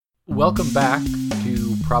Welcome back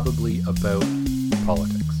to Probably About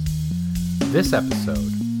Politics. This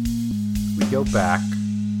episode, we go back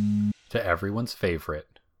to everyone's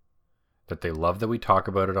favorite, that they love that we talk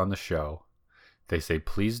about it on the show. They say,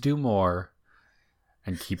 please do more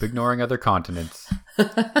and keep ignoring other continents.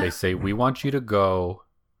 They say, we want you to go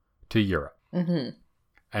to Europe. Mm-hmm.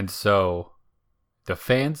 And so the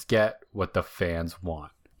fans get what the fans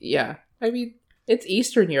want. Yeah. I mean, it's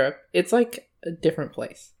Eastern Europe. It's like a different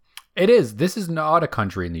place. It is. This is not a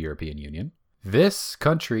country in the European Union. This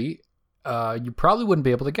country, you probably wouldn't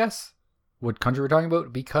be able to guess what country we're talking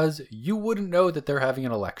about because you wouldn't know that they're having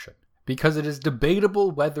an election. Because it is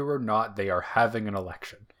debatable whether or not they are having an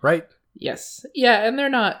election, right? Yes. Yeah, and they're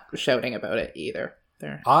not shouting about it either.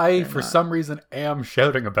 For some reason, am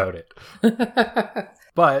shouting about it.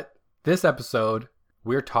 But this episode,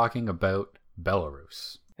 we're talking about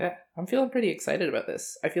Belarus. Yeah, I'm feeling pretty excited about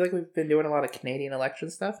this. I feel like we've been doing a lot of Canadian election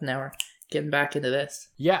stuff. Now we're getting back into this.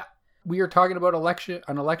 Yeah. We are talking about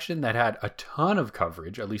an election that had a ton of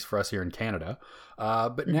coverage, at least for us here in Canada.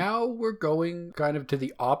 But now we're going kind of to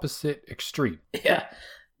the opposite extreme. Yeah.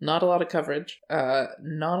 Not a lot of coverage.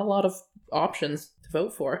 Not a lot of options to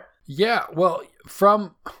vote for. Yeah. Well,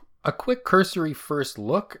 from a quick cursory first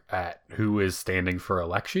look at who is standing for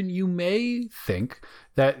election, you may think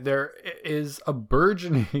that there is a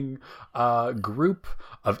burgeoning group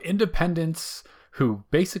of independents who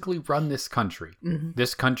basically run this country. Mm-hmm.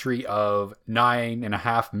 This country of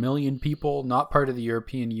 9.5 million people, not part of the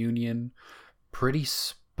European Union, pretty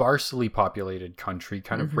sparsely populated country,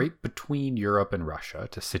 kind of right between Europe and Russia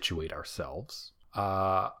to situate ourselves.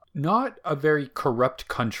 Not a very corrupt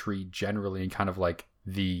country generally, in kind of like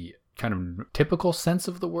the kind of typical sense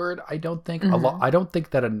of the word. I don't think I don't think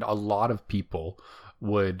that a lot of people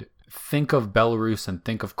would think of Belarus and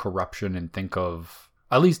think of corruption and think of,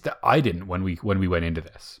 at least I didn't when we went into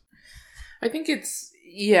this. I think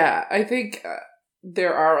I think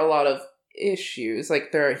there are a lot of issues,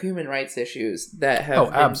 like there are human rights issues that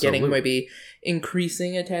have been getting maybe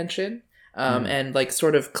increasing attention. And like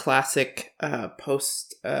sort of classic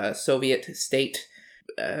post-Soviet state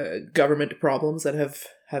government problems that have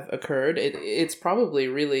occurred. It's probably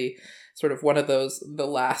really sort of one of the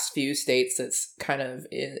last few states that's kind of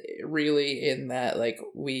really in that, like,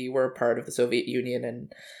 we were part of the Soviet Union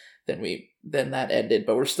and then that ended,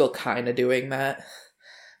 but we're still kind of doing that.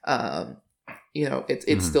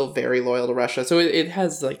 It's still very loyal to Russia, so it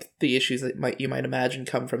has like the issues that you might imagine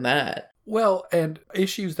come from that. Well, and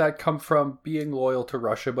issues that come from being loyal to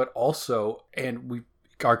Russia, but also, and we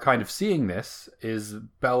are kind of seeing this, is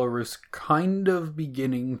Belarus kind of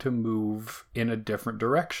beginning to move in a different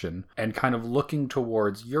direction and kind of looking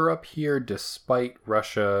towards Europe here, despite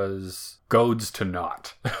Russia's goads to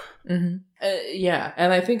not. Yeah,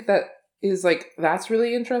 and I think that's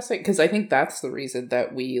really interesting, because I think that's the reason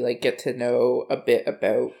that we like get to know a bit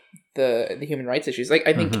about the human rights issues. Like,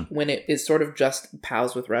 I think when it is sort of just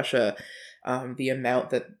pals with Russia, the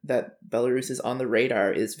amount that Belarus is on the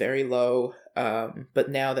radar is very low. But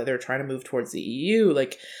now that they're trying to move towards the EU,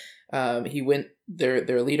 like,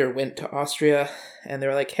 their leader went to Austria and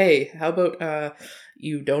they're like, hey, how about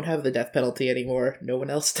you don't have the death penalty anymore? No one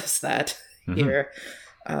else does that here.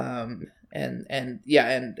 And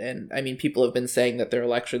I mean, people have been saying that their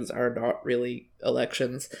elections are not really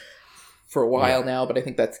elections for a while now, but I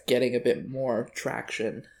think that's getting a bit more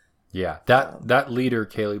traction. Yeah, that leader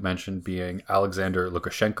Kaylee mentioned being Alexander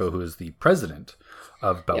Lukashenko, who is the president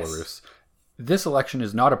of Belarus. Yes. This election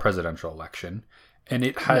is not a presidential election, and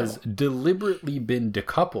it has deliberately been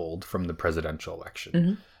decoupled from the presidential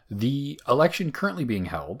election. The election currently being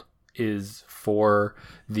held is for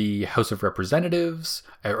the House of Representatives,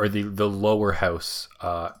 or the lower house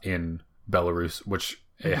in Belarus, which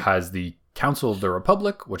it has the Council of the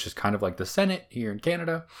Republic, which is kind of like the Senate here in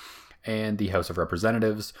Canada, and the House of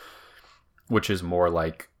Representatives, which is more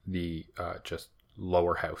like the just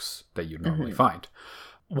lower house that you normally find.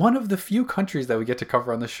 One of the few countries that we get to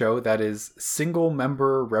cover on the show that is single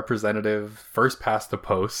member representative, first past the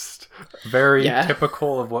post, very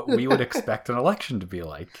typical of what we would expect an election to be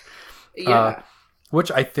like. Which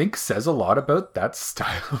I think says a lot about that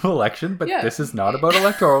style of election, but this is not about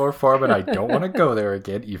electoral reform, and I don't want to go there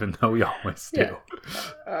again, even though we always do.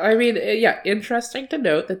 I mean, interesting to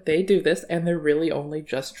note that they do this, and they're really only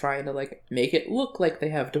just trying to, like, make it look like they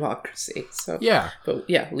have democracy. So but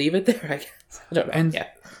leave it there, I guess. I don't know. And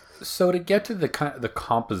so to get to the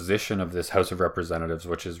composition of this House of Representatives,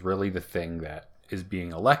 which is really the thing that is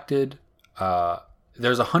being elected,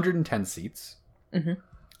 there's 110 seats.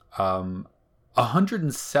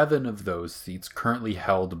 107 of those seats currently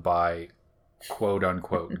held by quote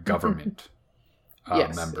unquote government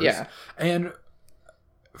members. Yeah. And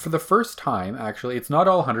for the first time, actually, it's not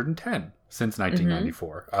all 110 since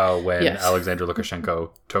 1994, when Alexander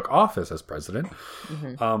Lukashenko took office as president.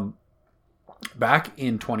 Back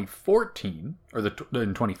in 2014, in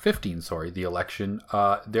 2015, the election,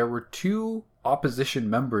 there were 2 opposition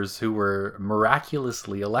members who were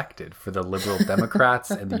miraculously elected for the Liberal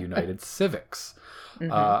Democrats and the United Civics,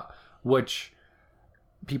 which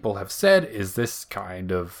people have said is this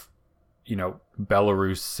kind of,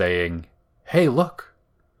 Belarus saying, hey, look,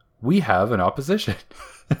 we have an opposition.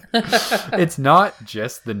 It's not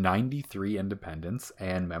just the 93 independents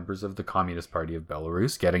and members of the Communist Party of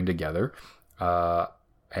Belarus getting together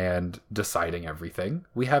and deciding everything.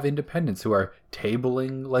 We have independents who are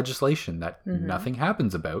tabling legislation that nothing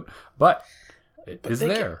happens about, but it is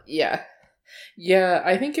there. Yeah,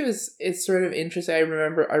 I think it's sort of interesting. I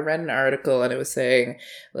remember I read an article and it was saying,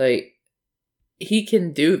 like, he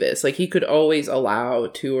can do this. Like, he could always allow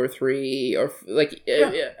 2 or 3 or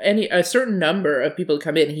a certain number of people to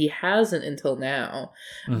come in. He hasn't until now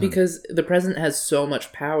because the president has so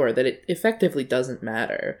much power that it effectively doesn't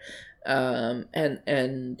matter. But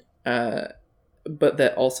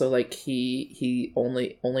that also, like, he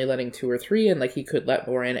only letting 2 or 3 in, like, he could let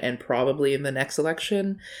more in, and probably in the next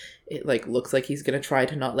election it looks like he's gonna try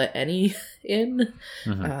to not let any in.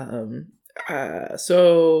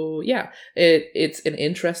 So yeah, it's an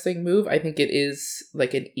interesting move. I think it is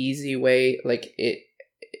like an easy way, like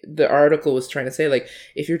the article was trying to say, like,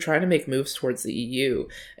 if you're trying to make moves towards the EU,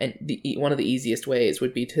 and one of the easiest ways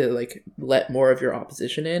would be to, like, let more of your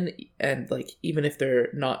opposition in, and, like, even if they're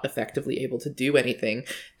not effectively able to do anything,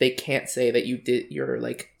 they can't say that you're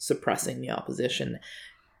like suppressing the opposition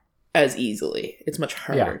as easily. It's much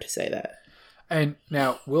harder to say that. And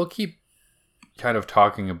now we'll keep kind of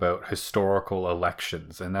talking about historical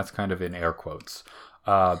elections, and that's kind of in air quotes,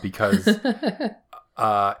 because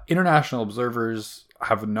international observers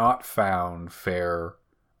have not found fair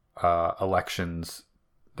elections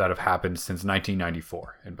that have happened since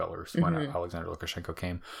 1994 in Belarus, when Alexander Lukashenko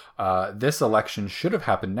came. This election should have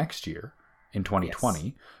happened next year in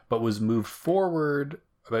 2020, but was moved forward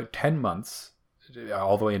about 10 months,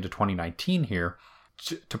 all the way into 2019 here,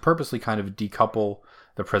 to purposely kind of decouple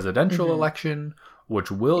the presidential election,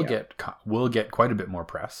 which will get quite a bit more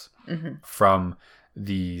press from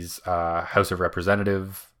these House of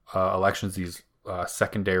Representative elections, these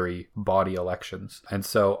secondary body elections. And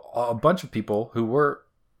so a bunch of people who were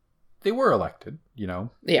elected,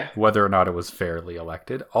 whether or not it was fairly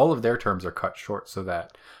elected, all of their terms are cut short, so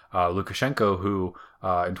that Lukashenko, who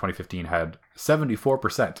in 2015 had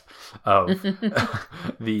 74% of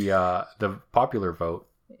the popular vote,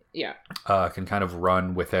 can kind of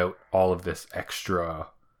run without all of this extra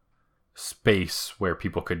space where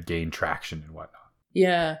people could gain traction and whatnot.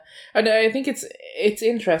 Yeah, and I think it's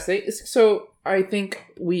interesting. So I think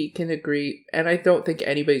we can agree, and I don't think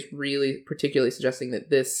anybody's really particularly suggesting that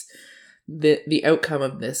the outcome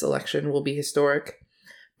of this election will be historic.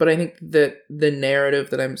 But I think that the narrative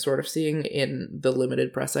that I'm sort of seeing in the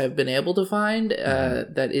limited press I've been able to find,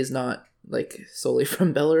 that is not, like, solely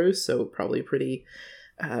from Belarus, so probably pretty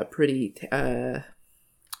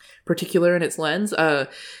particular in its lens.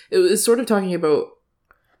 It was sort of talking about,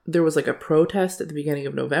 there was, like, a protest at the beginning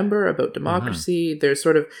of November about democracy. There's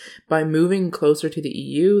sort of, by moving closer to the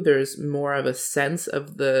EU, there's more of a sense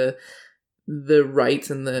of the rights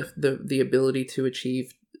and the ability to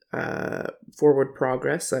achieve forward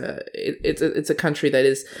progress. It's a country that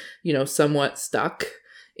is, somewhat stuck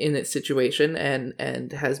in its situation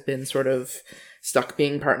and has been sort of stuck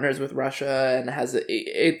being partners with Russia, and has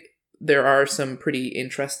there are some pretty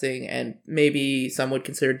interesting and maybe some would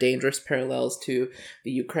consider dangerous parallels to the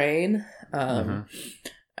Ukraine that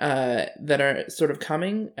are sort of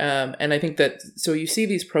coming. And I think that, so you see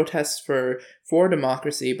these protests for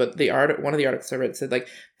democracy, but one of the articles I read said, like,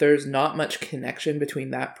 there's not much connection between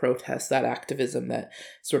that protest, that activism, that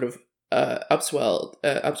sort of upswell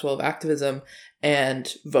of activism,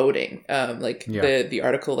 and voting. The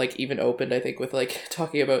article, like, even opened, I think, with, like,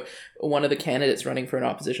 talking about one of the candidates running for an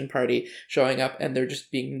opposition party showing up, and there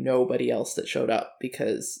just being nobody else that showed up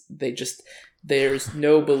because there's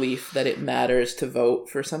no belief that it matters to vote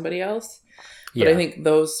for somebody else. But I think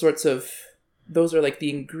those are, like, the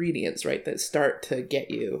ingredients, right, that start to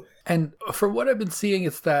get you. And for what I've been seeing,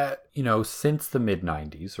 it's that, since the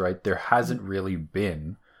mid-90s, right, there hasn't really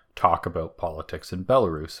been talk about politics in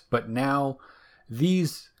Belarus. But now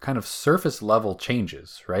these kind of surface level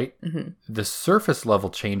changes, right? The surface level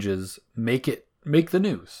changes make the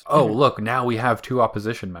news. Oh, look, now we have 2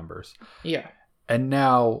 opposition members. Yeah. And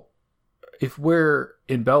now, if we're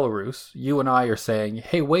in Belarus, you and I are saying,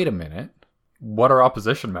 hey, wait a minute, what are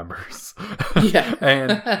opposition members? Yeah.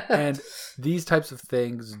 and these types of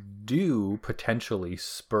things do potentially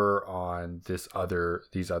spur on these other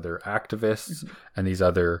activists and these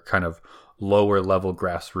other kind of lower level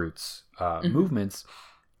grassroots movements.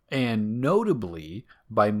 And notably,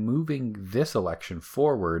 by moving this election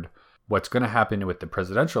forward, what's going to happen with the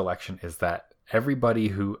presidential election is that everybody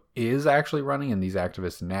who is actually running, and these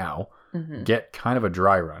activists now, get kind of a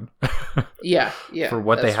dry run. Yeah. For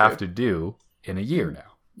what they have to do in a year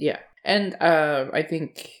now. Yeah. And I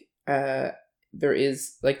think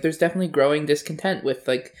there's definitely growing discontent with,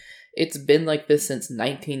 like, it's been like this since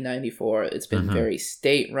 1994. It's been very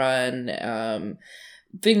state run.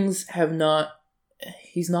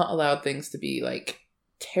 He's not allowed things to be, like,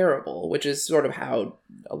 terrible, which is sort of how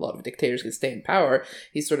a lot of dictators can stay in power.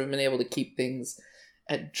 He's sort of been able to keep things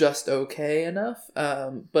at just okay enough.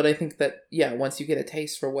 But I think that, once you get a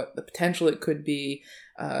taste for what the potential it could be,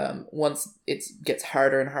 once it gets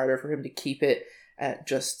harder and harder for him to keep it at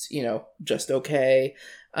just okay,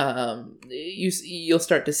 you'll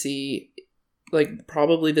start to see, like,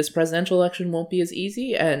 probably this presidential election won't be as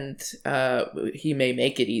easy, and he may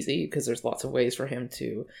make it easy because there's lots of ways for him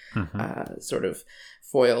to sort of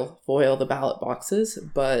foil the ballot boxes.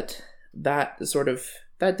 But that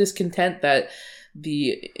discontent, that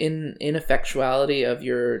the ineffectuality of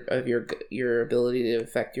your ability to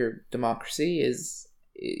affect your democracy is,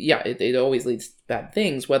 it always leads to bad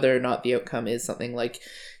things, whether or not the outcome is something like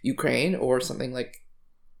Ukraine or something like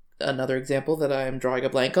another example that I'm drawing a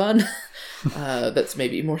blank on that's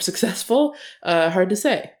maybe more successful. Hard to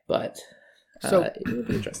say, but it would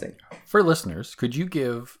be interesting. For listeners, could you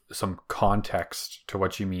give some context to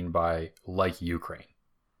what you mean by like Ukraine?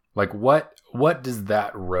 Like, what does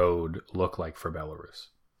that road look like for Belarus?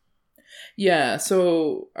 Yeah,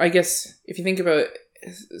 so I guess if you think about it,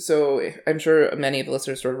 so I'm sure many of the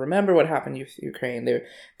listeners sort of remember what happened with Ukraine. There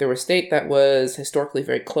were a state that was historically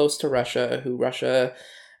very close to Russia, who Russia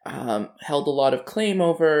held a lot of claim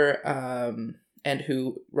over, and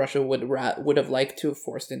who Russia would have liked to have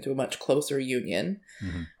forced into a much closer union.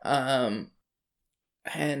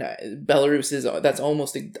 And Belarus that's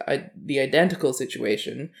almost the identical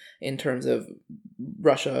situation in terms of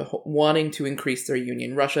Russia wanting to increase their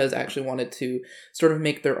union. Russia has actually wanted to sort of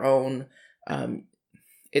make their own.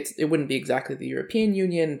 It wouldn't be exactly the European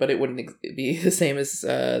Union, but it wouldn't be the same as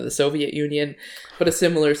the Soviet Union, but a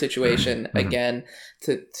similar situation again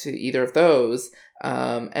to either of those.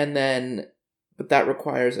 But that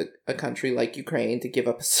requires a country like Ukraine to give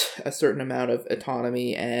up a certain amount of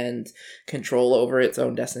autonomy and control over its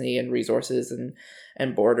own destiny and resources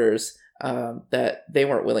and borders that they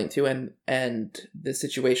weren't willing to. And the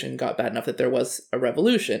situation got bad enough that there was a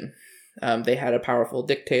revolution. They had a powerful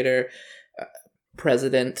dictator,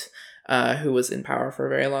 president, who was in power for a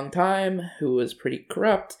very long time, who was pretty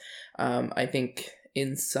corrupt. I think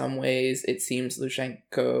in some ways it seems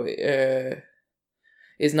Lukashenko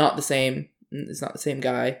is not the same. It's not the same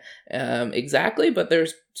guy exactly, but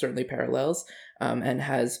there's certainly parallels, and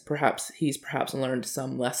he's perhaps learned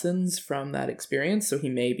some lessons from that experience, so he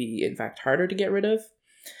may be in fact harder to get rid of.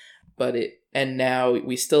 And now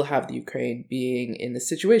we still have the Ukraine being in the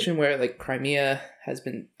situation where, like, Crimea has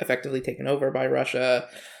been effectively taken over by Russia,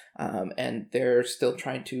 and they're still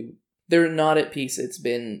they're not at peace. It's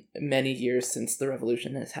been many years since the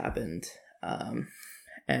revolution has happened, and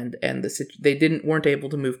they weren't able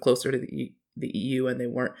to move closer to the EU, and they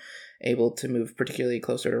weren't able to move particularly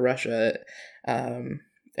closer to Russia, and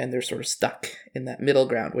they're sort of stuck in that middle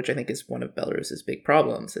ground, which I think is one of Belarus's big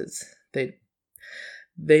problems. Is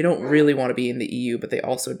they don't really want to be in the EU, but they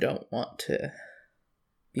also don't want to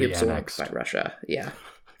be absorbed annexed by Russia.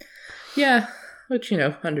 Yeah, which,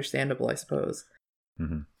 understandable, I suppose.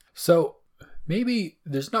 So maybe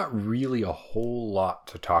there's not really a whole lot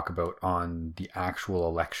to talk about on the actual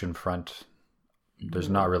election front. There's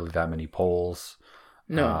not really that many polls.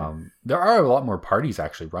 No. There are a lot more parties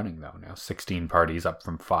actually running, though, now. 16 parties up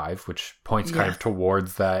from 5, which points kind of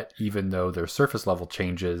towards that, even though there's surface level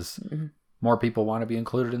changes, more people want to be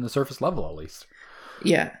included in the surface level, at least.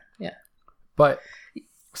 Yeah. But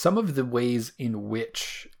some of the ways in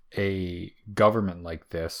which a government like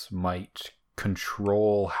this might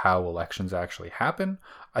control how elections actually happen,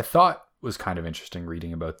 I thought was kind of interesting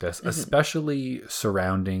reading about this, especially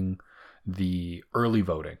surrounding the early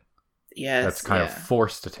voting that's kind of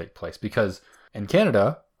forced to take place, because in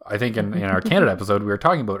Canada, I think in our Canada episode, we were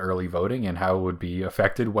talking about early voting and how it would be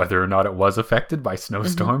affected, whether or not it was affected by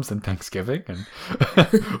snowstorms and Thanksgiving, and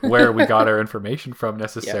where we got our information from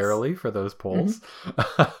necessarily for those polls.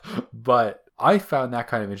 But I found that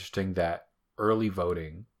kind of interesting, that early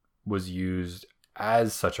voting was used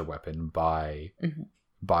as such a weapon by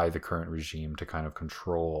the current regime to kind of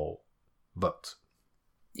control votes.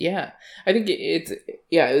 Yeah, I think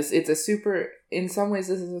it's a super, in some ways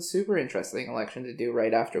this is a super interesting election to do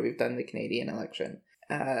right after we've done the Canadian election.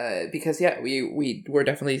 Because we were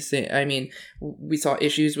definitely seeing, I mean, we saw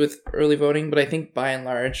issues with early voting, but I think by and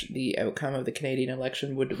large the outcome of the Canadian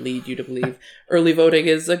election would lead you to believe early voting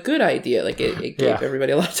is a good idea. Like it gave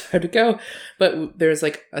everybody a lot of time to go, but there's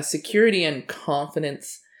like a security and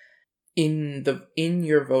confidence in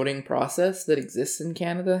your voting process that exists in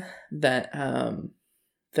Canada that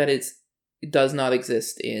does not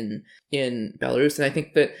exist in Belarus, and I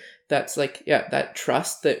think that's like that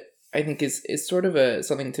trust that I think is sort of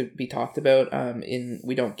something to be talked about.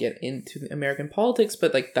 We don't get into American politics,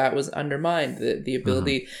 but like that was undermined, the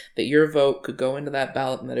ability that your vote could go into that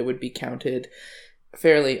ballot and that it would be counted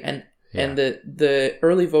fairly. And the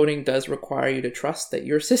early voting does require you to trust that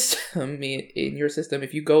your system,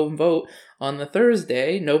 if you go and vote on the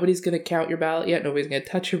Thursday, nobody's going to count your ballot yet. Nobody's going to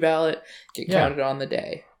touch your ballot. Get counted on the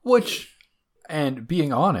day. Which, and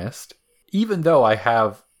being honest, even though I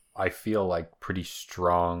feel like pretty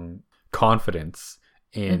strong confidence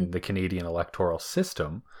in the Canadian electoral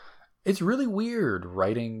system, it's really weird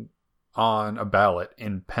writing on a ballot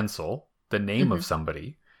in pencil the name of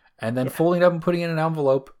somebody and then folding it up and putting it in an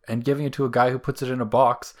envelope and giving it to a guy who puts it in a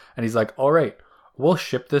box and he's like, all right, we'll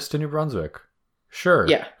ship this to New Brunswick. Sure.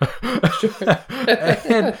 Yeah.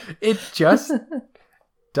 And it just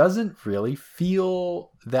doesn't really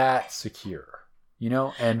feel that secure. You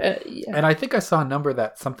know, and I think I saw a number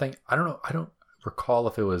that something, I don't know, I don't recall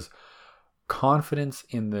if it was confidence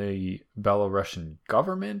in the Belarusian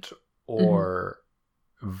government or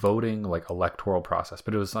voting like electoral process,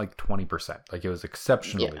 but it was like 20%. Like it was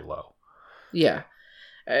exceptionally low. Yeah.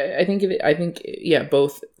 I think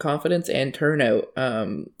both confidence and turnout,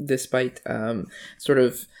 despite sort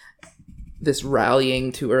of this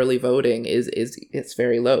rallying to early voting it's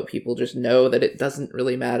very low. People just know that it doesn't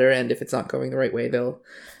really matter, and if it's not going the right way,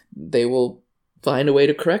 they will find a way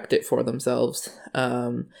to correct it for themselves.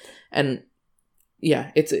 And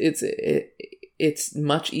yeah, it's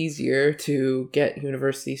much easier to get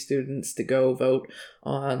university students to go vote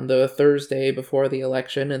on the Thursday before the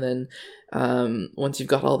election, and then once you've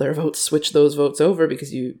got all their votes, switch those votes over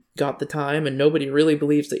because you got the time, and nobody really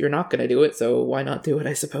believes that you're not going to do it, so why not do it,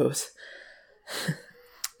 I suppose.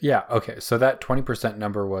 Yeah, okay. So that 20%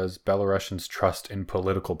 number was Belarusians' trust in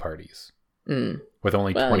political parties, with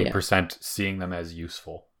only 20% seeing them as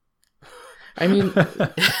useful. I mean,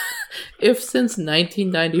 if since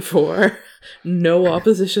 1994 no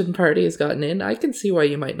opposition party has gotten in, I can see why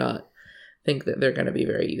you might not think that they're going to be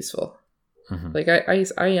very useful. Like,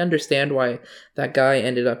 I understand why that guy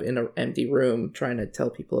ended up in an empty room trying to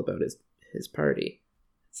tell people about his party.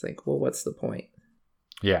 It's like, well, what's the point?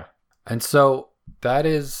 Yeah. And so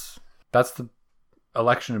that's the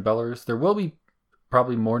election in Belarus. There will be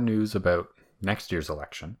probably more news about next year's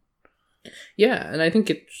election. Yeah, and I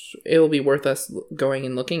think it'll be worth us going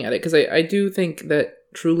and looking at it, because I do think that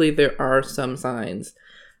truly there are some signs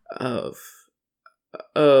of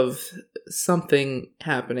something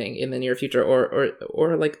happening in the near future,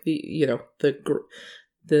 or like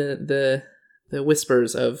the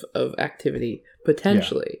whispers of activity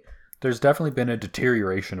potentially. Yeah. There's definitely been a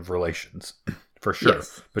deterioration of relations, for sure,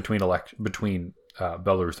 between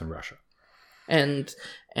Belarus and Russia, and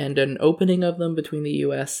an opening of them between the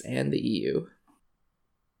U.S. and the EU.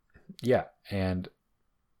 Yeah, and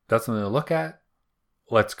that's something to look at.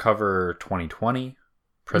 Let's cover 2020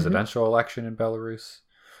 presidential election in Belarus.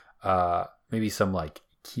 Maybe some like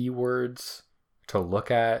keywords to look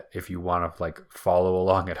at if you want to like follow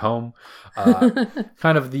along at home.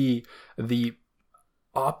 Kind of the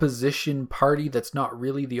opposition party that's not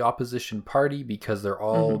really the opposition party, because they're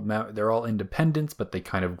all independents, but they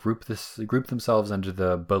kind of group themselves under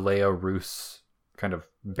the Belarus kind of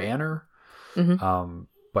banner.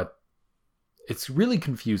 But it's really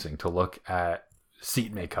confusing to look at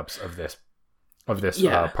seat makeups of this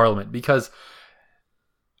parliament, because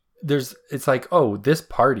it's like, oh, these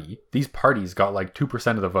parties got like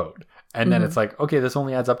 2% of the vote, and then it's like, okay, this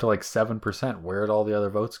only adds up to like 7%. Where'd all the other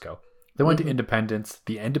votes go? They went to independents.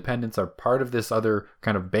 The independents are part of this other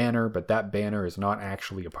kind of banner, but that banner is not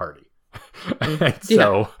actually a party.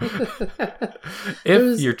 So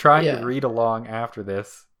if you're trying to read along after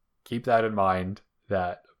this, keep that in mind,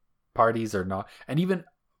 that parties are not, and even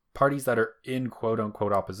parties that are in quote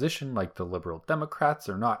unquote opposition, like the Liberal Democrats,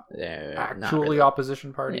 are not actually really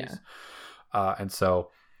opposition parties. And so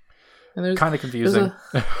kind of confusing.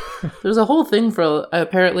 There's a whole thing for,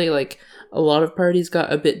 apparently, like, a lot of parties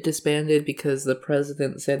got a bit disbanded because the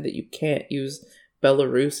president said that you can't use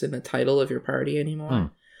Belarus in the title of your party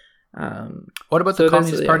anymore. What about the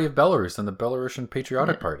Communist Party of Belarus and the Belarusian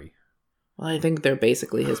Patriotic Party? Well, I think they're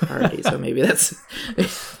basically his party, so maybe that's...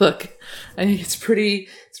 Look, I think it's pretty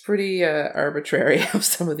arbitrary how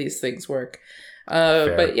some of these things work.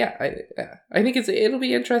 But yeah, I think it'll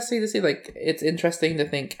be interesting to see. Like, it's interesting to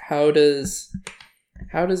think, how does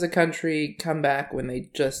a country come back when they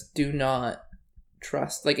just do not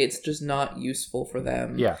trust? Like, it's just not useful for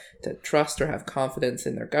them to trust or have confidence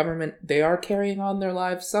in their government. They are carrying on their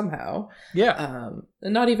lives somehow. And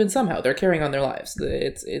not even somehow, they're carrying on their lives.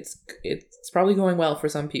 It's probably going well for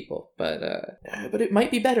some people, but it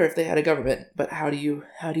might be better if they had a government. But how do you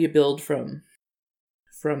build from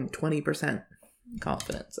 20%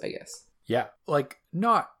 confidence, I guess? Yeah, like,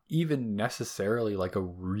 not even necessarily like a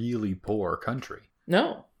really poor country.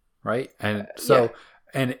 No. Right? And so,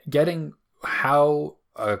 and getting how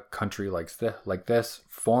a country like this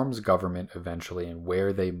forms government eventually and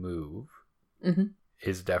where they move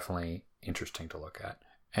is definitely interesting to look at.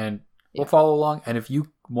 And we'll follow along. And if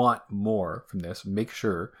you want more from this, make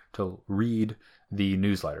sure to read the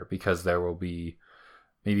newsletter, because there will be,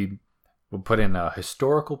 maybe we'll put in a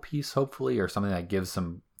historical piece, hopefully, or something that gives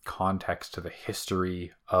some context to the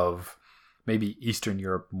history of maybe Eastern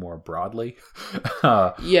Europe more broadly.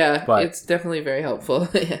 But it's definitely very helpful.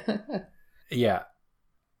 Yeah.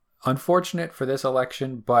 Unfortunate for this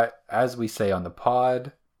election, but as we say on the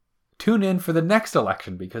pod, tune in for the next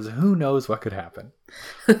election, because who knows what could happen.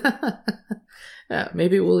 Yeah,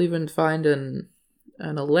 maybe we'll even find an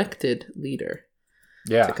elected leader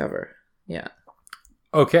to cover. Yeah.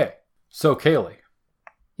 Okay. So, Kaylee.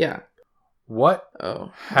 Yeah. What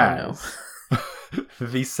has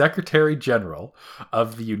the Secretary General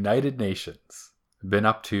of the United Nations been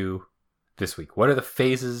up to this week? What are the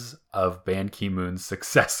phases of Ban Ki-moon's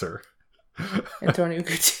successor? Antonio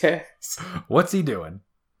Guterres. What's he doing?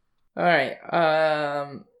 All right.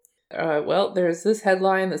 Well, there's this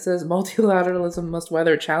headline that says multilateralism must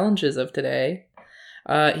weather challenges of today.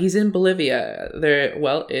 He's in Bolivia.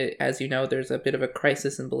 As you know, there's a bit of a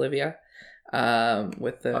crisis in Bolivia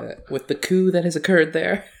with the coup that has occurred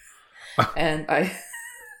there. And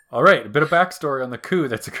All right, a bit of backstory on the coup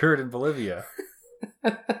that's occurred in Bolivia.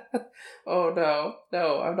 Oh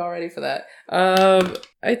no, I'm not ready for that.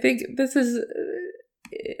 I think this is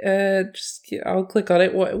I'll click on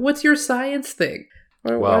it. What's your science thing?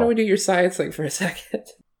 Why don't we do your science thing for a second?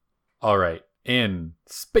 All right, in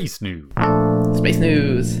space news,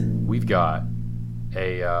 we've got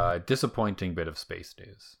a disappointing bit of space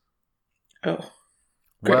news. Oh,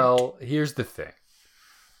 great. Well, here's the thing.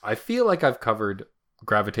 I feel like I've covered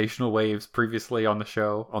gravitational waves previously on the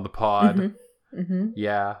show, on the pod.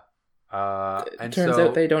 Yeah. And turns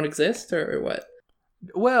out they don't exist, or what?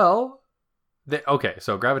 Well,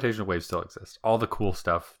 so gravitational waves still exist. All the cool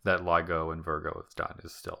stuff that LIGO and Virgo has done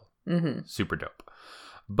is still super dope.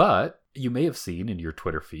 But you may have seen in your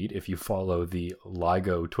Twitter feed, if you follow the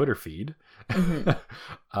LIGO Twitter feed,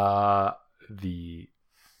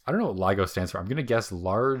 I don't know what LIGO stands for. I'm going to guess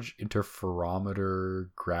Large Interferometer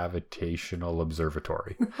Gravitational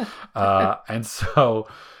Observatory. And so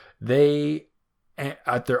they,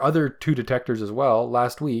 at their other two detectors as well,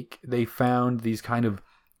 last week, they found these kind of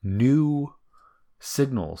new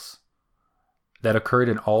signals that occurred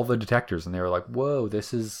in all the detectors. And they were like, whoa,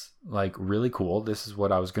 this is like really cool. This is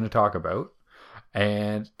what I was going to talk about.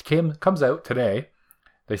 And comes out today.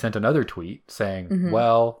 They sent another tweet saying,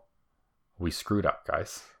 well, we screwed up,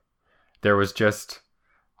 guys. There was just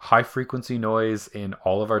high frequency noise in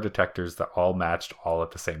all of our detectors that all matched all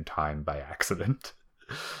at the same time by accident.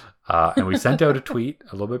 And we sent out a tweet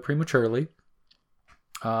a little bit prematurely.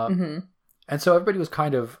 And so everybody was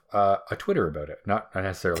kind of a Twitter about it. Not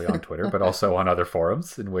necessarily on Twitter, but also on other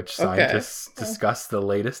forums in which scientists discuss the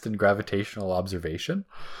latest in gravitational observation.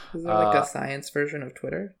 Is there like a science version of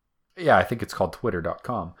Twitter? Yeah, I think it's called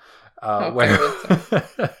twitter.com.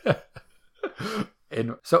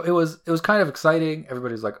 And so it was kind of exciting.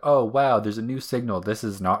 Everybody's like, oh, wow, there's a new signal. This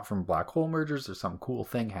is not from black hole mergers. There's some cool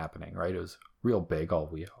thing happening, right? It was real big all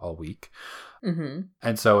week. And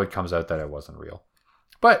so it comes out that it wasn't real.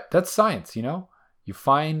 But that's science, you know? You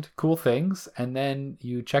find cool things and then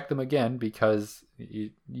you check them again because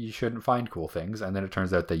you shouldn't find cool things. And then it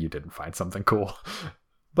turns out that you didn't find something cool.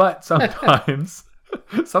 But sometimes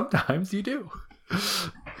you do.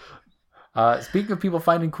 Speaking of people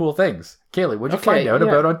finding cool things, Kaylee, what did you find out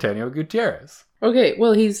about Antonio Guterres? Okay,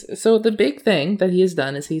 well, the big thing that he has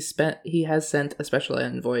done is he has sent a special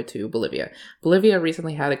envoy to Bolivia. Bolivia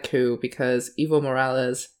recently had a coup because Evo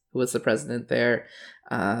Morales who was the president there.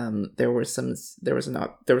 There was an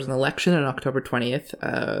election on October 20th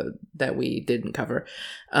that we didn't cover,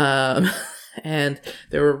 and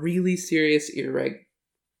there were really serious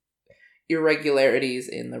irregularities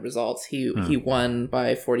in the results. He won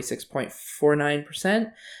by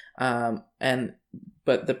 46.49%,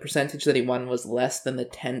 but the percentage that he won was less than the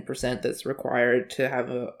 10% that's required to have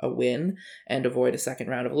a win and avoid a second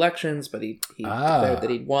round of elections, but he declared that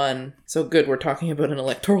he'd won. So good, we're talking about an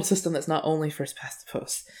electoral system that's not only first past the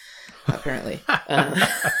post, apparently.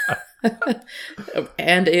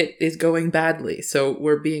 And it is going badly, so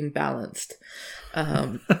we're being balanced.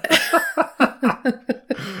 Hey,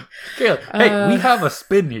 we have a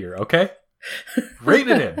spin here, okay? Rein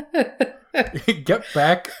it in. Get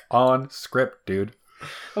back on script, dude.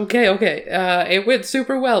 Okay. It went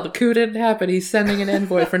super well. The coup didn't happen. He's sending an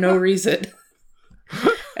envoy for no reason.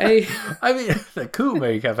 Hey. I mean, the coup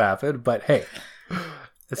may have happened, but hey,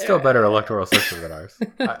 it's still a better electoral system than ours.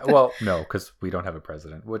 Well, no, because we don't have a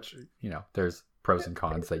president, which, there's pros and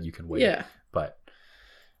cons that you can weigh. Yeah. But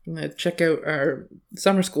check out our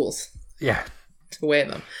summer schools. Yeah. To weigh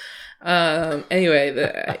them.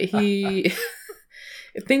 Anyway,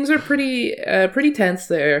 things are pretty tense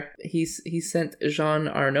there. He sent Jean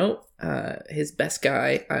Arnault, his best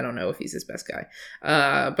guy. I don't know if he's his best guy,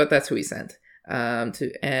 but that's who he sent.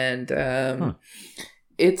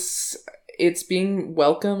 It's being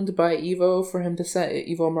welcomed by Evo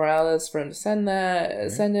Morales for him to send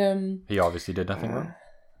him. He obviously did nothing wrong.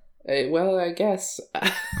 Well, I guess,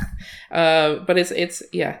 but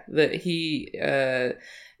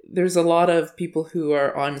there's a lot of people who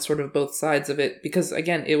are on sort of both sides of it because,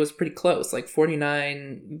 again, it was pretty close. Like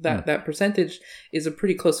 49, that percentage is a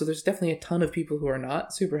pretty close. So there's definitely a ton of people who are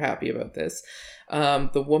not super happy about this.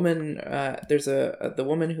 The woman, the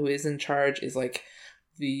woman who is in charge is like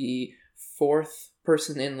the fourth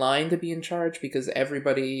person in line to be in charge because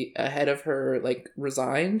everybody ahead of her like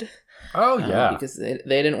resigned. Oh yeah, because they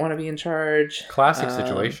didn't want to be in charge. Classic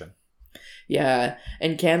situation. Yeah,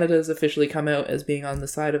 and Canada's officially come out as being on the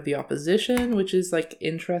side of the opposition, which is like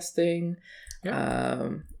interesting.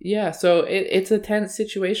 Yeah. So it's a tense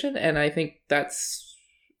situation, and I think it's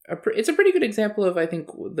a pretty good example of, I think,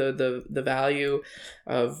 the value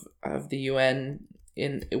of the UN.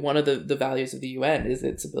 In one of the values of the UN is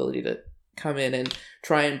its ability to come in and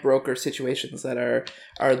try and broker situations that are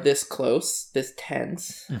this close, this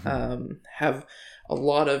tense, have a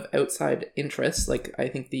lot of outside interests. Like, I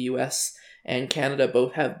think the US and Canada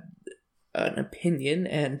both have an opinion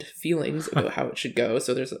and feelings about how it should go.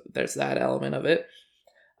 So there's that element of it.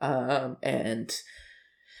 And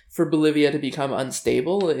for Bolivia to become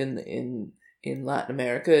unstable in Latin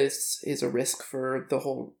America is a risk for the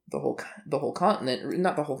whole continent.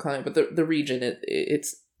 Not the whole continent, but the region.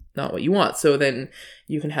 It's not what you want. So then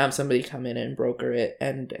you can have somebody come in and broker it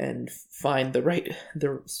and find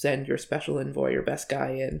send your special envoy, your best guy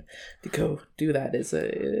in to go do that. That's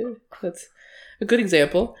a good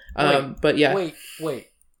example. But yeah. Wait.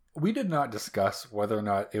 We did not discuss whether or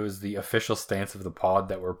not it was the official stance of the pod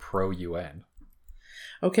that we're pro-UN.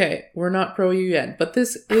 Okay, we're not pro-UN, but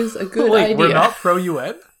this is a good idea. We're not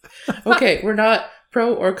pro-UN? Okay, we're not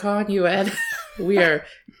pro or con UN. We are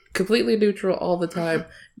completely neutral all the time.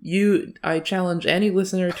 I challenge any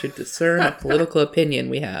listener to discern a political opinion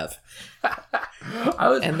we have. I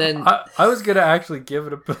was going to actually give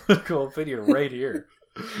it a political opinion right here.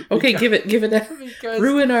 Okay, give it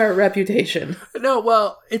ruin our reputation. No,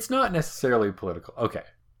 well, it's not necessarily political. Okay.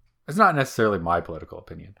 It's not necessarily my political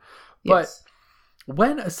opinion. But yes.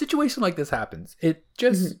 When a situation like this happens, it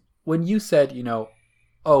just, when you said,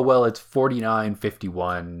 oh, well, it's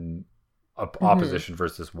 49-51 opposition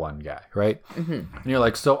versus one guy, right? And you're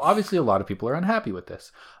like, so obviously a lot of people are unhappy with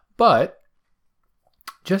this. But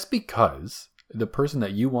just because the person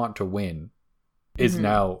that you want to win is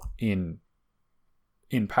now in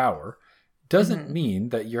power doesn't mean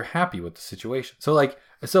that you're happy with the situation. So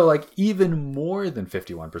even more than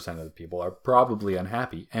 51% of the people are probably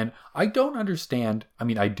unhappy. And I don't understand. I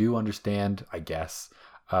mean, I do understand, I guess,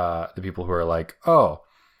 the people who are like, oh,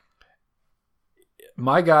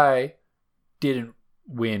 my guy didn't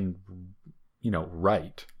win,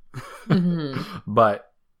 right.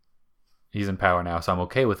 But he's in power now, so I'm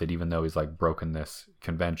okay with it, even though he's like broken this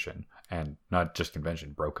convention, and not just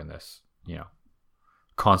convention, broken this,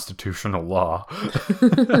 constitutional law.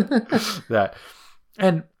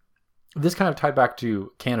 And this kind of tied back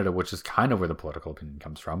to Canada, which is kind of where the political opinion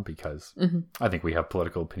comes from, because I think we have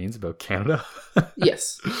political opinions about Canada.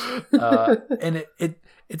 Yes. And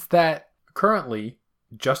it's that currently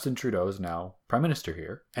Justin Trudeau is now prime minister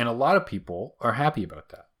here, and a lot of people are happy about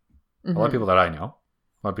that. A lot of people that I know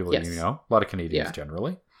A lot of people a lot of Canadians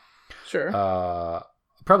generally. Sure.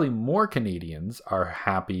 Probably more Canadians are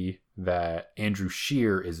happy that Andrew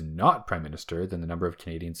Scheer is not Prime Minister than the number of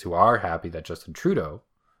Canadians who are happy that Justin Trudeau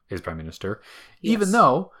is Prime Minister, even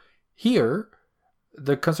though here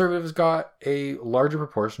the Conservatives got a larger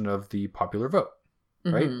proportion of the popular vote,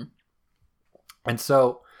 right? Mm-hmm. And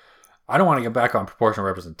so I don't want to get back on proportional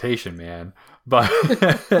representation, man, but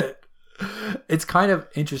it's kind of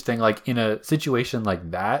interesting, like in a situation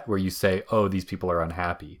like that where you say, oh, these people are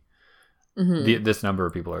unhappy. Mm-hmm. This number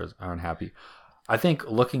of people are unhappy. I think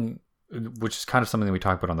which is kind of something that we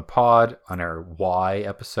talked about on the pod, on our Why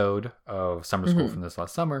episode of Summer School from this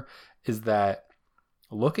last summer, is that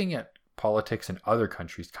looking at politics in other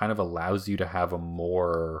countries kind of allows you to have a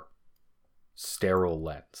more sterile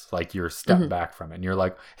lens. Like you're a step back from it and you're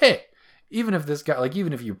like, hey, even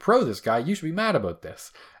if you're pro this guy, you should be mad about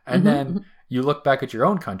this. And then you look back at your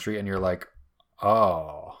own country and you're like,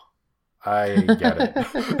 oh, I get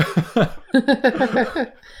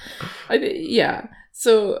it. Yeah.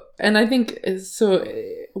 So, and I think so.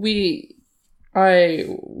 I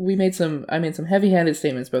made some heavy-handed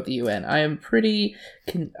statements about the UN. I'm pretty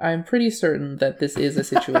certain that this is a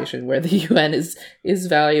situation where the UN is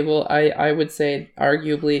valuable. I would say,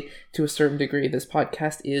 arguably, to a certain degree, this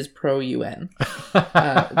podcast is pro-UN.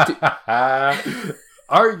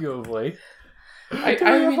 Arguably. We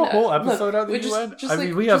have a whole episode on the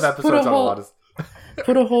UN? We have episodes on a lot of...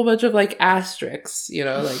 Put a whole bunch of like asterisks,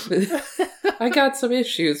 I got some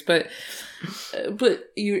issues, but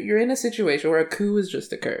you're in a situation where a coup has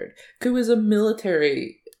just occurred. Coup is a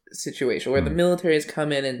military situation where the military has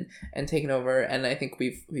come in and taken over, and I think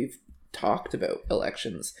we've talked about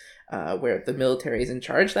elections where the military is in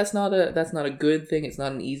charge. That's not a good thing. It's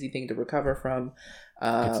not an easy thing to recover from.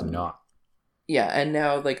 It's not. Yeah, and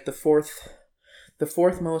now like the fourth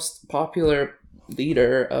most popular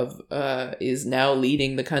leader is now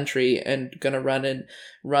leading the country and gonna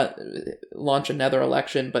launch another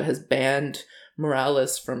election, but has banned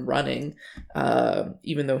Morales from running,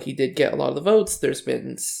 even though he did get a lot of the votes.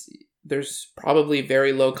 There's probably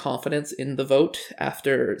very low confidence in the vote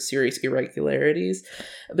after serious irregularities.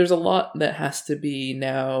 There's a lot that has to be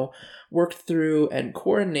now worked through and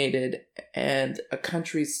coordinated, and a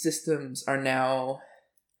country's systems are now...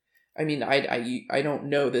 I mean, I don't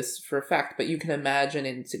know this for a fact, but you can imagine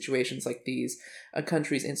in situations like these, a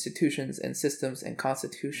country's institutions and systems and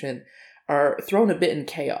constitution are thrown a bit in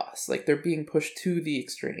chaos. Like they're being pushed to the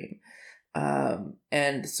extreme.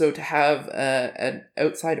 And so to have an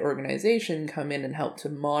outside organization come in and help to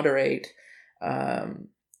moderate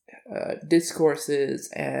discourses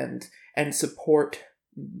and support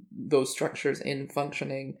those structures in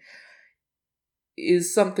functioning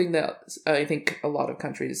is something that I think a lot of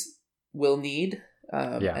countries will need,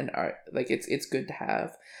 and are like it's good to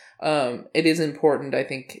have. It is important, I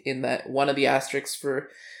think, in that one of the asterisks for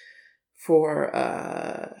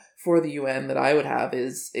the UN that I would have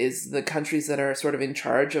is the countries that are sort of in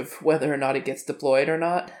charge of whether or not it gets deployed or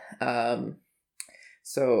not.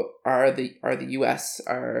 So are the US,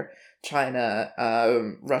 are China,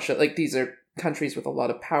 Russia, like these are countries with a lot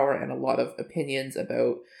of power and a lot of opinions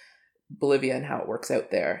about Bolivia and how it works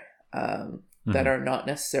out there, that are not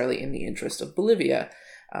necessarily in the interest of Bolivia.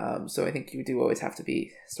 So I think you do always have to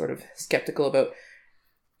be sort of skeptical about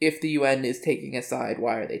if the UN is taking a side,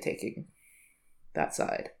 why are they taking that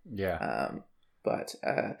side? Yeah. But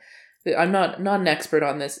I'm not an expert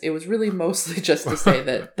on this. It was really mostly just to say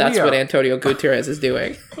that that's what Antonio Gutierrez is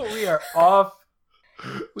doing. We are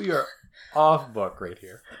off book right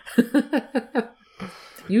here.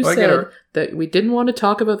 You said that we didn't want to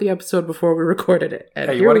talk about the episode before we recorded it. And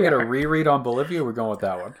hey, you want to get a reread on Bolivia? We're going with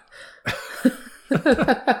that one.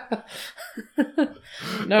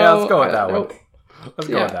 No, yeah, let's go with that one. Let's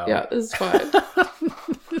go with that one. Yeah, this is fine.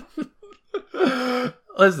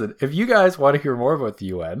 Listen, if you guys want to hear more about the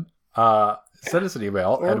UN, send us an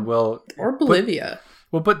email and we'll... Or Bolivia.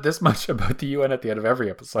 We'll put this much about the UN at the end of every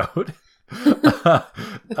episode.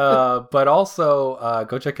 But also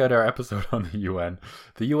go check out our episode on the UN.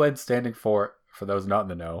 The UN standing for those not in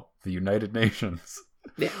the know, the United Nations.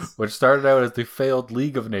 Yes. Which started out as the failed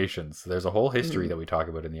League of Nations. There's a whole history that we talk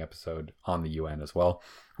about in the episode on the UN as well,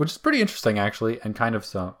 which is pretty interesting actually, and kind of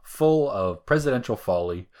full of presidential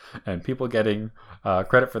folly and people getting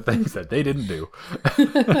credit for things that they didn't do.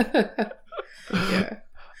 Yeah.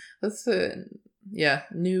 That's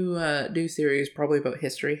new series probably about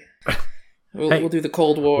history. We'll do the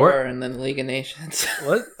Cold War and then the League of Nations.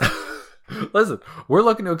 Listen, we're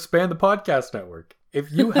looking to expand the podcast network.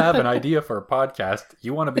 If you have an idea for a podcast,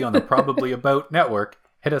 you want to be on the Probably About network,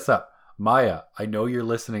 hit us up. Maya, I know you're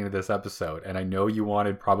listening to this episode, and I know you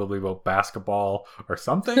wanted probably about basketball or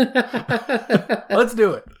something. Let's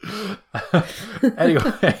do it.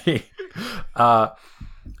 Anyway,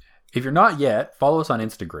 if you're not yet, follow us on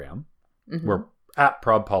Instagram. Mm-hmm. We're at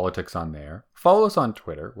ProbPolitics on there. Follow us on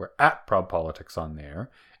Twitter. We're at ProbPolitics on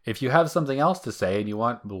there. If you have something else to say and you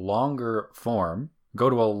want longer form,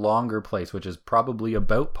 go to a longer place, which is probably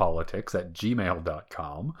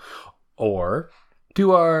aboutpolitics@gmail.com, or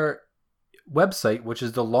to our website, which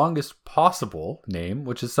is the longest possible name,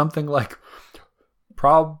 which is something like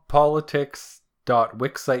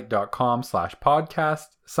probpolitics.wixsite.com/podcast,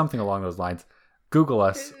 something along those lines. Google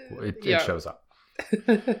us. It shows up.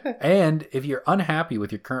 And if you're unhappy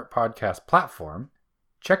with your current podcast platform,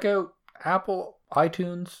 check out Apple,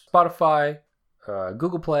 iTunes, Spotify,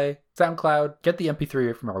 Google Play, SoundCloud. Get the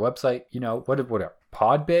MP3 from our website. You know, whatever.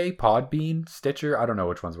 Podbay, Podbean, Stitcher. I don't know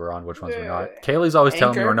which ones we're on, which ones we're not. Kaylee's always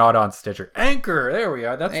telling me we're not on Stitcher. Anchor. There we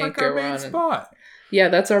are. That's Anchor, like our main spot. Yeah,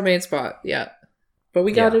 that's our main spot. Yeah. But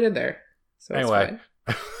we got it in there. So anyway.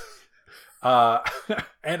 It's fine.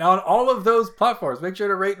 And on all of those platforms, make sure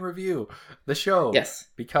to rate and review the show. Yes.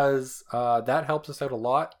 Because that helps us out a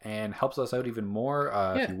lot and helps us out even more.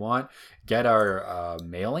 If you want, get our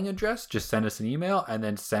mailing address, just send us an email and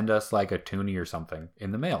then send us like a toonie or something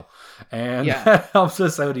in the mail. And that helps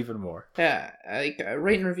us out even more. Yeah. Like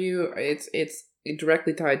rate and review, it's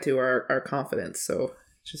directly tied to our confidence. So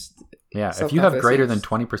just if you have greater than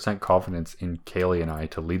 20% confidence in Kaylee and I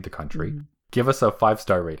to lead the country, give us a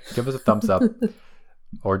 5-star rating. Give us a thumbs up.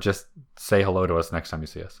 Or just say hello to us next time you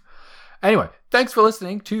see us. Anyway, thanks for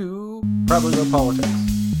listening to Probably About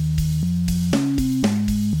Politics.